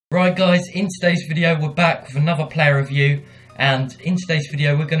Right guys, in today's video we're back with another player review, and in today's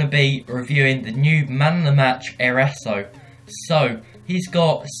video we're going to be reviewing the new man of the match, Eraso. So, he's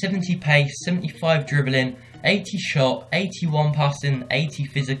got 70 pace, 75 dribbling, 80 shot, 81 passing, 80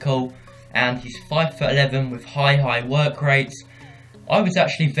 physical, and he's 5'11" with high work rates. I was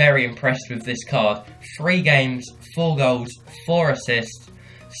actually very impressed with this card. 3 games, 4 goals, 4 assists,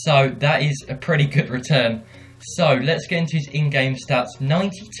 so that is a pretty good return. So let's get into his in-game stats.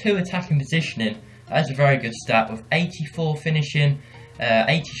 92 attacking positioning, that's a very good stat, with 84 finishing,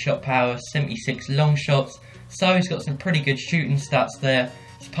 80 shot power, 76 long shots. So he's got some pretty good shooting stats there.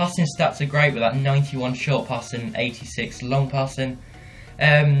 His passing stats are great with that 91 short passing, 86 long passing.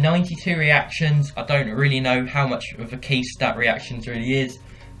 92 reactions, I don't really know how much of a key stat reactions really is,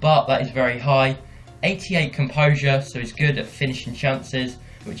 but that is very high. 88 composure, so he's good at finishing chances,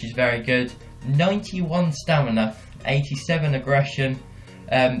 which is very good. 91 stamina, 87 aggression.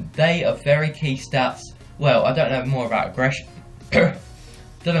 They are very key stats. Well, I don't know more about aggression.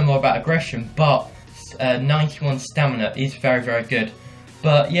 But 91 stamina is very good.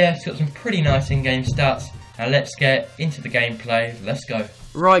 But yeah, it's got some pretty nice in-game stats. Now let's get into the gameplay. Let's go.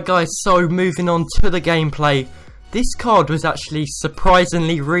 Right guys, so moving on to the gameplay. This card was actually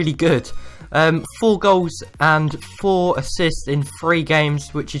surprisingly really good. 4 goals and 4 assists in 3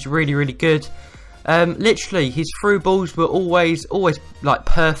 games, which is really good. Literally, his through balls were always like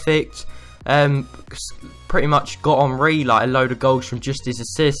perfect. Pretty much got Henry like a load of goals from just his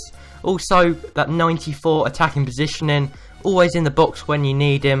assists. Also, that 94 attacking positioning, always in the box when you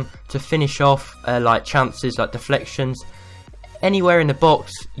need him to finish off like chances, like deflections. Anywhere in the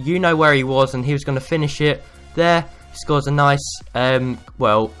box, you know where he was, and he was going to finish it. There, he scores a nice,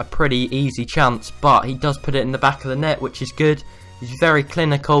 well, a pretty easy chance, but he does put it in the back of the net, which is good. He's very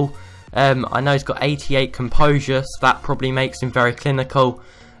clinical. I know he's got 88 composure, so that probably makes him very clinical.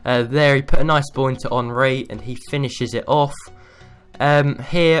 There, he put a nice ball into Henry, and he finishes it off.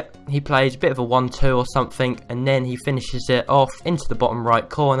 Here, he plays a bit of a 1-2 or something, and then he finishes it off into the bottom right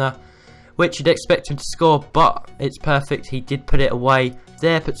corner, which you'd expect him to score, but it's perfect. He did put it away.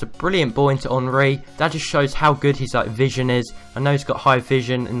 There, puts a brilliant ball into Henry. That just shows how good his vision is. I know he's got high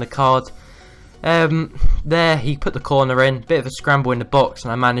vision in the card. There, he put the corner in. Bit of a scramble in the box,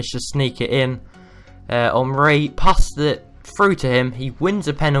 and I managed to sneak it in. Henry passed it through to him. He wins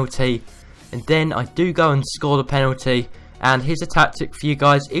a penalty, and then I do go and score the penalty. And here's a tactic for you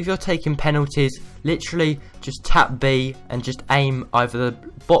guys: if you're taking penalties, literally just tap B and just aim either the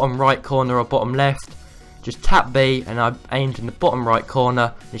bottom right corner or bottom left. Just tap B, and I aimed in the bottom right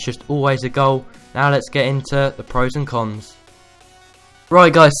corner. It's just always a goal. Now let's get into the pros and cons.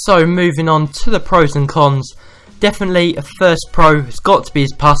 Right guys, so moving on to the pros and cons. Definitely a first pro has got to be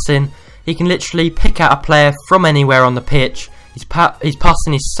his passing. He can literally pick out a player from anywhere on the pitch. His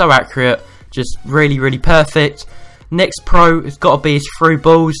passing is so accurate, just really perfect. Next pro has got to be his through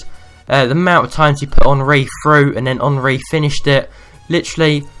balls. The amount of times he put Henry through and then Henry finished it.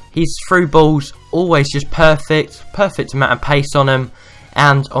 Literally, his through balls always just perfect amount of pace on him,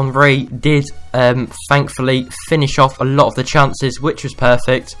 and Henry did thankfully finish off a lot of the chances, which was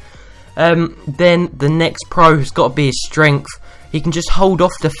perfect. Then the next pro has got to be his strength. He can just hold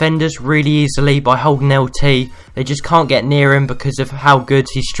off defenders really easily by holding LT. They just can't get near him because of how good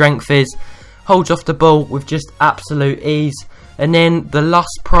his strength is. Holds off the ball with just absolute ease. And then the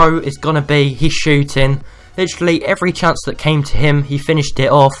last pro is going to be his shooting. Literally every chance that came to him, he finished it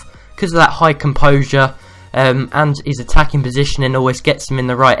off because of that high composure, and his attacking positioning always gets him in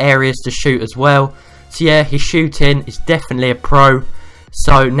the right areas to shoot as well. So yeah, his shooting is definitely a pro.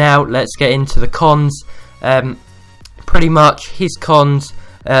 So now let's get into the cons. Pretty much his cons,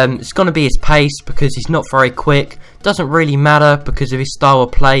 it's going to be his pace, because he's not very quick. Doesn't really matter because of his style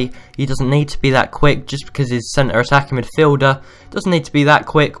of play. He doesn't need to be that quick just because he's centre attacking midfielder. Doesn't need to be that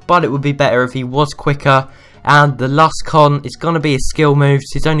quick, but it would be better if he was quicker. And the last con is going to be his skill moves.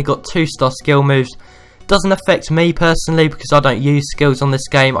 He's only got 2-star skill moves. Doesn't affect me personally because I don't use skills on this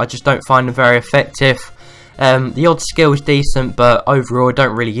game. I just don't find them very effective. The odd skill is decent, but overall I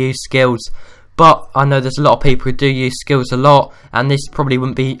don't really use skills. But I know there's a lot of people who do use skills a lot, and this probably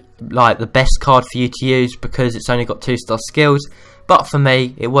wouldn't be like the best card for you to use because it's only got 2-star skills. But for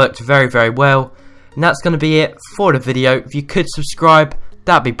me, it worked very well. And that's going to be it for the video. If you could subscribe,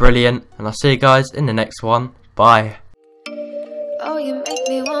 that'd be brilliant. And I'll see you guys in the next one. Bye. Oh, you make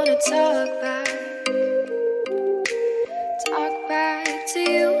me wanna talk back to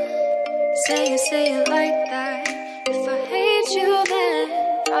you. Say it like that. If I hate you, then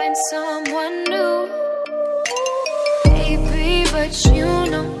find someone new. Baby, but you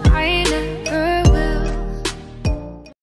know